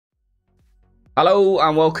Hello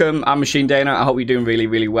and welcome, I'm Machine Dana. I hope you're doing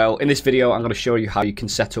really well. In this video, I'm going to show you how you can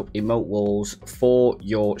set up emote walls for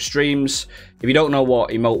your streams. If you don't know what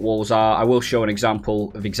emote walls are, I will show an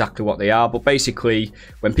example of exactly what they are. But basically,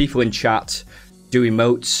 when people in chat do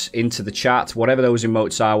emotes into the chat, whatever those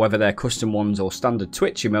emotes are, whether they're custom ones or standard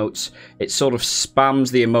Twitch emotes, it sort of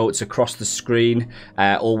spams the emotes across the screen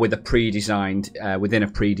or with a pre-designed, within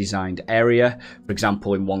a pre-designed area. For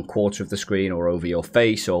example, in 1/4 of the screen or over your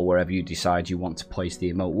face or wherever you decide you want to place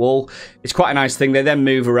the emote wall. It's quite a nice thing. They then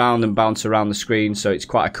move around and bounce around the screen, so it's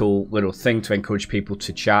quite a cool little thing to encourage people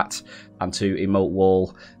to chat and to emote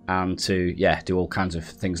wall and to, do all kinds of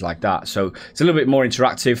things like that. So it's a little bit more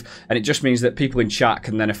interactive, and it just means that people in chat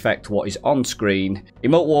can then affect what is on screen.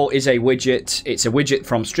 Emote wall is a widget. It's a widget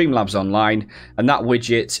from Streamlabs Online, and that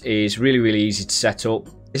widget is really easy to set up.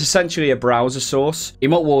 It's essentially a browser source.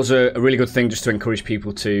 Emote walls are a really good thing just to encourage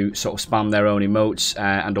people to sort of spam their own emotes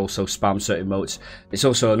and also spam certain emotes. It's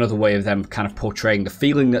also another way of them kind of portraying the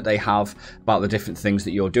feeling that they have about the different things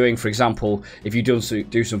that you're doing. For example, if you do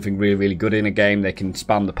something really good in a game, they can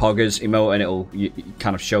spam the poggers emote and it'll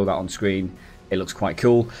kind of show that on screen. It looks quite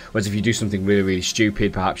cool. Whereas if you do something really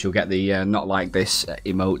stupid, perhaps you'll get the not like this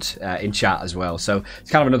emote in chat as well. So it's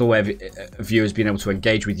kind of another way of viewers being able to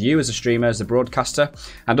engage with you as a streamer, as a broadcaster,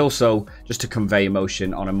 and also just to convey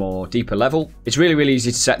emotion on a more deeper level. It's really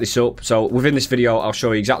easy to set this up. So within this video, I'll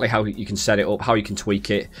show you exactly how you can set it up, how you can tweak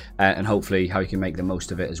it, and hopefully how you can make the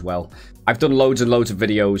most of it as well. I've done loads and loads of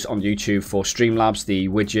videos on YouTube for Streamlabs, the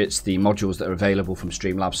widgets, the modules that are available from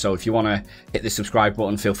Streamlabs. So if you want to hit the subscribe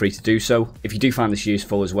button, feel free to do so. If you do find this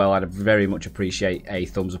useful as well, I'd very much appreciate a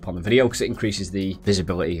thumbs up on the video because it increases the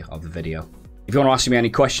visibility of the video. If you want to ask me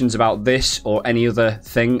any questions about this or any other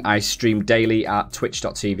thing, I stream daily at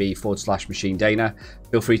twitch.tv/MachineDana.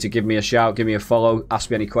 Feel free to give me a shout, give me a follow,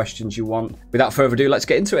 ask me any questions you want. Without further ado, let's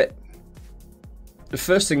get into it. The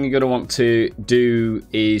first thing you're going to want to do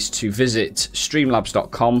is to visit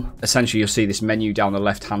streamlabs.com. Essentially, you'll see this menu down the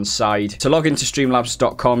left-hand side. To log into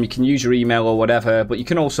streamlabs.com, you can use your email or whatever, but you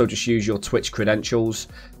can also just use your Twitch credentials,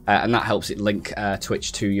 and that helps it link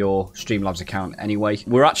Twitch to your Streamlabs account anyway.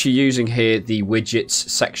 We're actually using here the widgets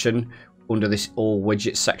section under this all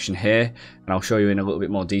widgets section here, and I'll show you in a little bit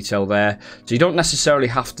more detail there. So you don't necessarily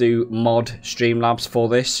have to mod Streamlabs for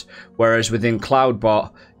this, whereas within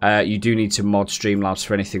CloudBot, you do need to mod Streamlabs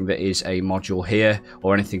for anything that is a module here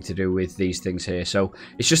or anything to do with these things here. So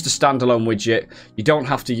it's just a standalone widget. You don't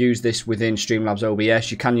have to use this within Streamlabs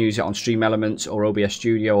OBS. You can use it on Stream Elements or OBS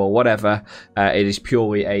Studio or whatever. It is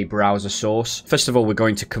purely a browser source. First of all, we're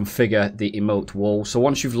going to configure the emote wall. So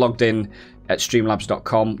once you've logged in at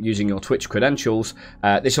streamlabs.com using your Twitch credentials,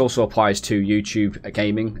 this also applies to YouTube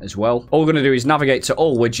gaming as well. All we're going to do is navigate to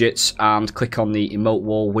all widgets and click on the emote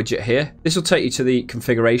wall widget here. This will take you to the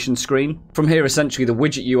configuration screen. From here, essentially, the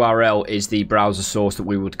widget URL is the browser source that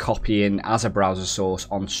we would copy in as a browser source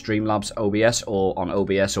on Streamlabs OBS or on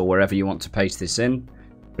OBS or wherever you want to paste this in.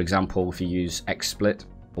 For example, if you use XSplit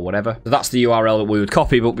or whatever. So that's the URL that we would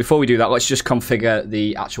copy. But before we do that, let's just configure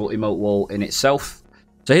the actual emote wall in itself.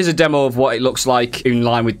 So here's a demo of what it looks like in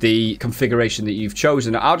line with the configuration that you've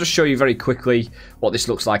chosen. I'll just show you very quickly what this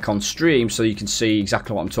looks like on stream so you can see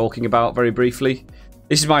exactly what I'm talking about very briefly.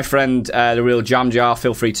 This is my friend, The Real Jam Jar.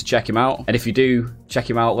 Feel free to check him out. And if you do check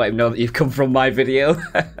him out, let him know that you've come from my video.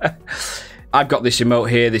 I've got this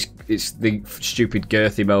emote here. It's the stupid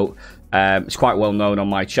girth emote. It's quite well known on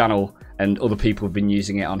my channel, and other people have been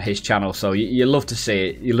using it on his channel. So you love to see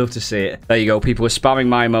it. You love to see it. There you go. People are spamming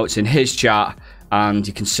my emotes in his chat. And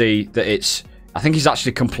you can see that I think he's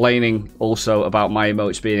actually complaining also about my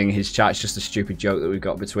emotes being in his chat. It's just a stupid joke that we've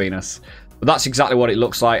got between us. But that's exactly what it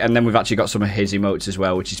looks like. And then we've actually got some of his emotes as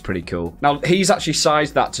well, which is pretty cool. Now, he's actually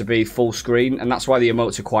sized that to be full screen, and that's why the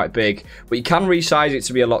emotes are quite big. But you can resize it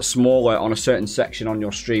to be a lot smaller on a certain section on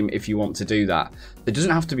your stream if you want to do that. It doesn't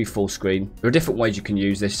have to be full screen. There are different ways you can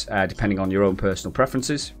use this depending on your own personal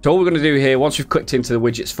preferences. So all we're going to do here, once we've clicked into the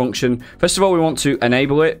widgets function, first of all, we want to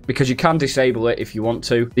enable it because you can disable it if you want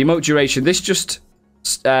to. The emote duration, this just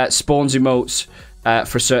spawns emotes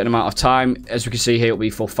for a certain amount of time. As we can see here, it'll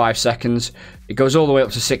be for 5 seconds. It goes all the way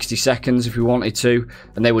up to 60 seconds if we wanted to,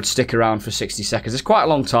 and they would stick around for 60 seconds. It's quite a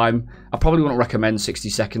long time. I probably wouldn't recommend 60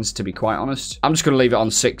 seconds, to be quite honest. I'm just going to leave it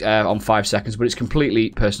on 5 seconds, but it's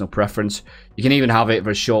completely personal preference. You can even have it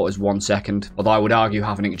for as short as 1 second, although I would argue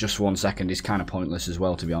having it just 1 second is kind of pointless as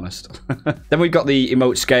well, to be honest. Then we've got the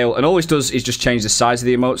emote scale, and all this does is just change the size of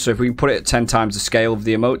the emote. So if we can put it at 10 times the scale of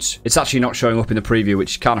the emotes, it's actually not showing up in the preview,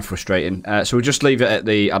 which is kind of frustrating. So we'll just leave it at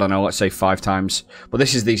the, I don't know, let's say 5 times. But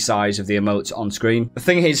this is the size of the emotes on screen. The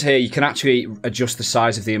thing is here, you can actually adjust the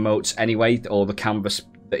size of the emotes anyway, or the canvas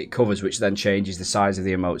that it covers, which then changes the size of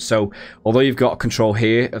the emotes. So although you've got control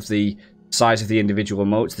here of the size of the individual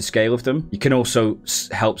emotes, the scale of them, you can also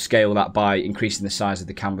help scale that by increasing the size of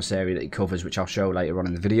the canvas area that it covers, which I'll show later on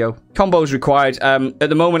in the video. Combos required. At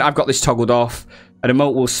the moment, I've got this toggled off. An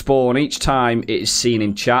emote will spawn each time it is seen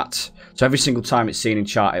in chat. So every single time it's seen in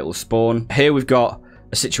chat, it will spawn. Here we've got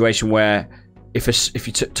a situation where if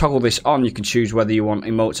you toggle this on, you can choose whether you want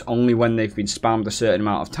emotes only when they've been spammed a certain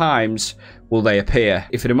amount of times will they appear.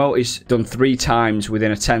 If an emote is done 3 times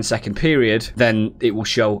within a 10-second period, then it will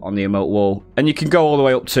show on the emote wall. And you can go all the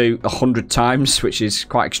way up to 100 times, which is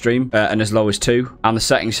quite extreme, and as low as 2. And the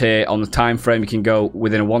settings here on the time frame, you can go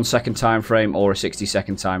within a 1-second time frame or a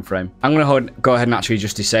 60-second time frame. I'm going to go ahead and actually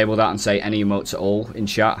just disable that and say any emotes at all in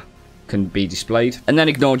chat can be displayed. And then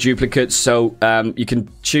ignore duplicates. So you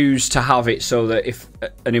can choose to have it so that if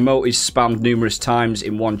an emote is spammed numerous times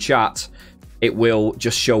in one chat, it will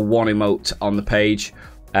just show one emote on the page.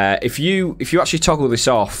 If you actually toggle this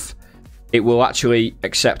off, it will actually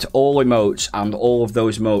accept all emotes, and all of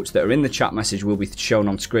those emotes that are in the chat message will be shown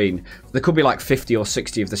on screen. There could be like 50 or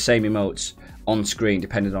 60 of the same emotes on screen,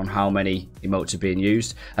 depending on how many emotes are being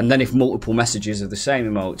used. And then if multiple messages of the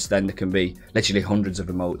same emotes, then there can be literally hundreds of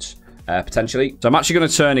emotes. Potentially. So I'm actually going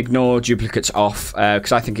to turn ignore duplicates off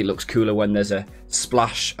because I think it looks cooler when there's a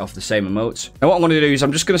splash of the same emotes. Now what I'm going to do is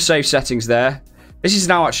I'm just going to save settings there. This is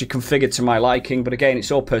now actually configured to my liking, but again,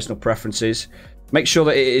 it's all personal preferences. Make sure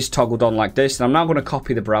that it is toggled on like this. And I'm now going to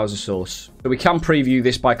copy the browser source. So we can preview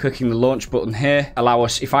this by clicking the launch button here. Allow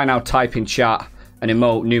us, if I now type in chat an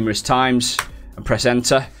emote numerous times and press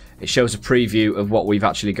enter, it shows a preview of what we've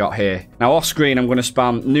actually got here. Now off screen, I'm going to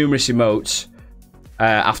spam numerous emotes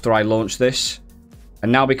after I launch this,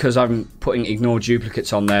 and now because I'm putting ignore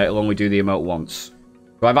duplicates on there, it'll only do the emote once.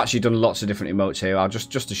 So I've actually done lots of different emotes here. I'll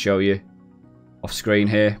just to show you off screen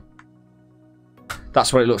here.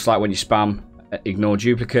 That's what it looks like when you spam ignore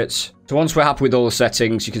duplicates. So once we're happy with all the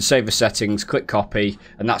settings, you can save the settings, click copy,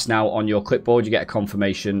 and that's now on your clipboard. You get a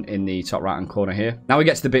confirmation in the top right hand corner here. Now we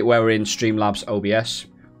get to the bit where we're in Streamlabs OBS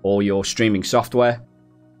or your streaming software.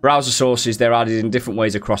 Browser sources, they're added in different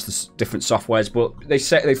ways across the different softwares, but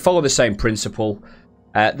they follow the same principle.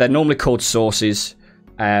 They're normally called sources,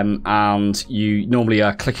 and you normally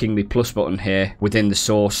are clicking the plus button here within the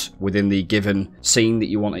source, within the given scene that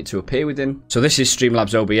you want it to appear within. So this is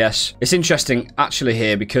Streamlabs OBS. It's interesting actually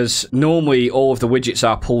here because normally all of the widgets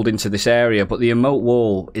are pulled into this area, but the emote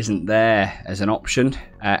wall isn't there as an option.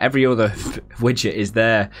 Every other widget is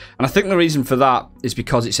there, and I think the reason for that is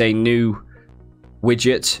because it's a new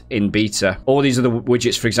widget in beta. All these other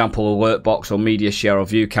widgets, for example, alert box or media share or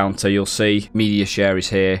view counter, you'll see media share is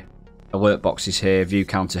here, alert box is here, view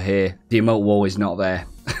counter here. The emote wall is not there.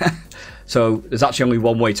 So there's actually only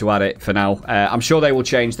one way to add it for now. I'm sure they will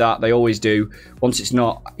change that. They always do. Once it's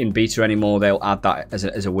not in beta anymore, they'll add that as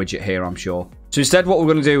a widget here, I'm sure. So instead, what we're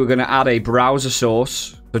going to do, we're going to add a browser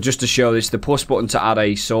source. So just to show this, the plus button to add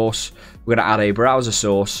a source, we're going to add a browser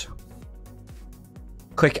source.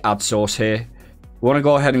 Click add source here. We want to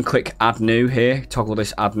go ahead and click add new here. Toggle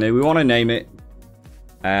this add new. We want to name it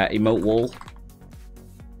emote wall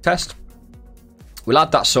test. We'll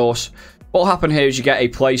add that source. What will happen here is you get a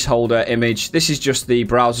placeholder image. This is just the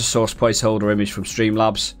browser source placeholder image from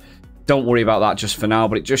Streamlabs. Don't worry about that just for now,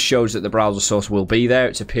 but it just shows that the browser source will be there.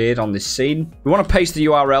 It's appeared on this scene. We want to paste the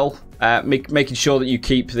URL, making sure that you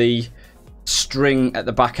keep the string at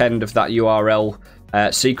the back end of that URL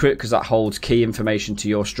secret, because that holds key information to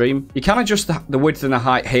your stream. You can adjust the width and the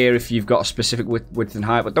height here if you've got a specific width and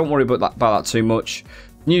height, but don't worry about that too much.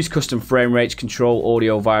 Use custom frame rates, control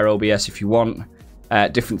audio via OBS if you want.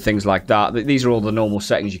 Different things like that. These are all the normal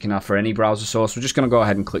settings you can have for any browser source. We're just going to go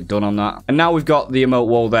ahead and click done on that. And now we've got the emote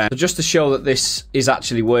wall there. So just to show that this is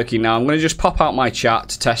actually working now, I'm going to just pop out my chat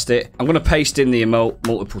to test it. I'm going to paste in the emote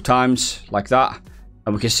multiple times like that.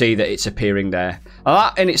 And we can see that it's appearing there. And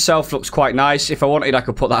that in itself looks quite nice. If I wanted, I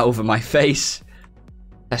could put that over my face.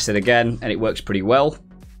 Test it again, and it works pretty well.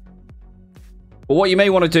 But what you may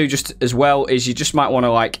want to do just as well is you just might want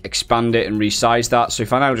to like expand it and resize that. So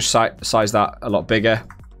if I now just size that a lot bigger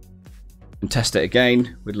and test it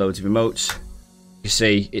again with loads of emotes, you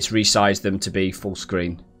see it's resized them to be full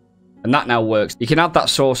screen. And that now works. You can add that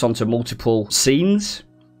source onto multiple scenes,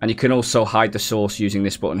 and you can also hide the source using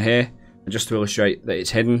this button here. And just to illustrate that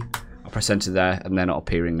it's hidden, I'll press enter there and they're not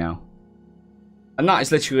appearing now. And that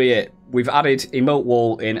is literally it. We've added emote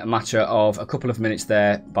wall in a matter of a couple of minutes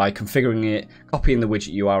there by configuring it, copying the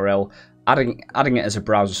widget URL, adding it as a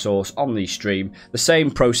browser source on the stream. The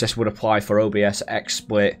same process would apply for OBS,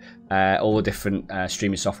 XSplit, all the different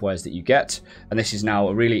streaming softwares that you get. And this is now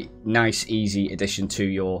a really nice, easy addition to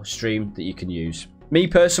your stream that you can use. Me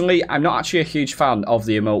personally, I'm not actually a huge fan of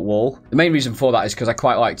the emote wall. The main reason for that is because I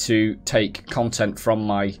quite like to take content from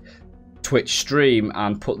my Twitch stream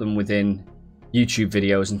and put them within YouTube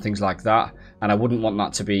videos and things like that. And I wouldn't want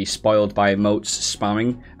that to be spoiled by emotes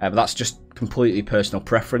spamming, but that's just completely personal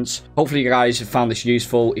preference. Hopefully you guys have found this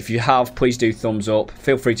useful. If you have, please do thumbs up.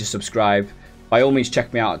 Feel free to subscribe. By all means,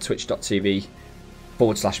 check me out at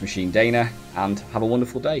twitch.tv/MachineDana, and have a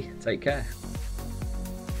wonderful day. Take care.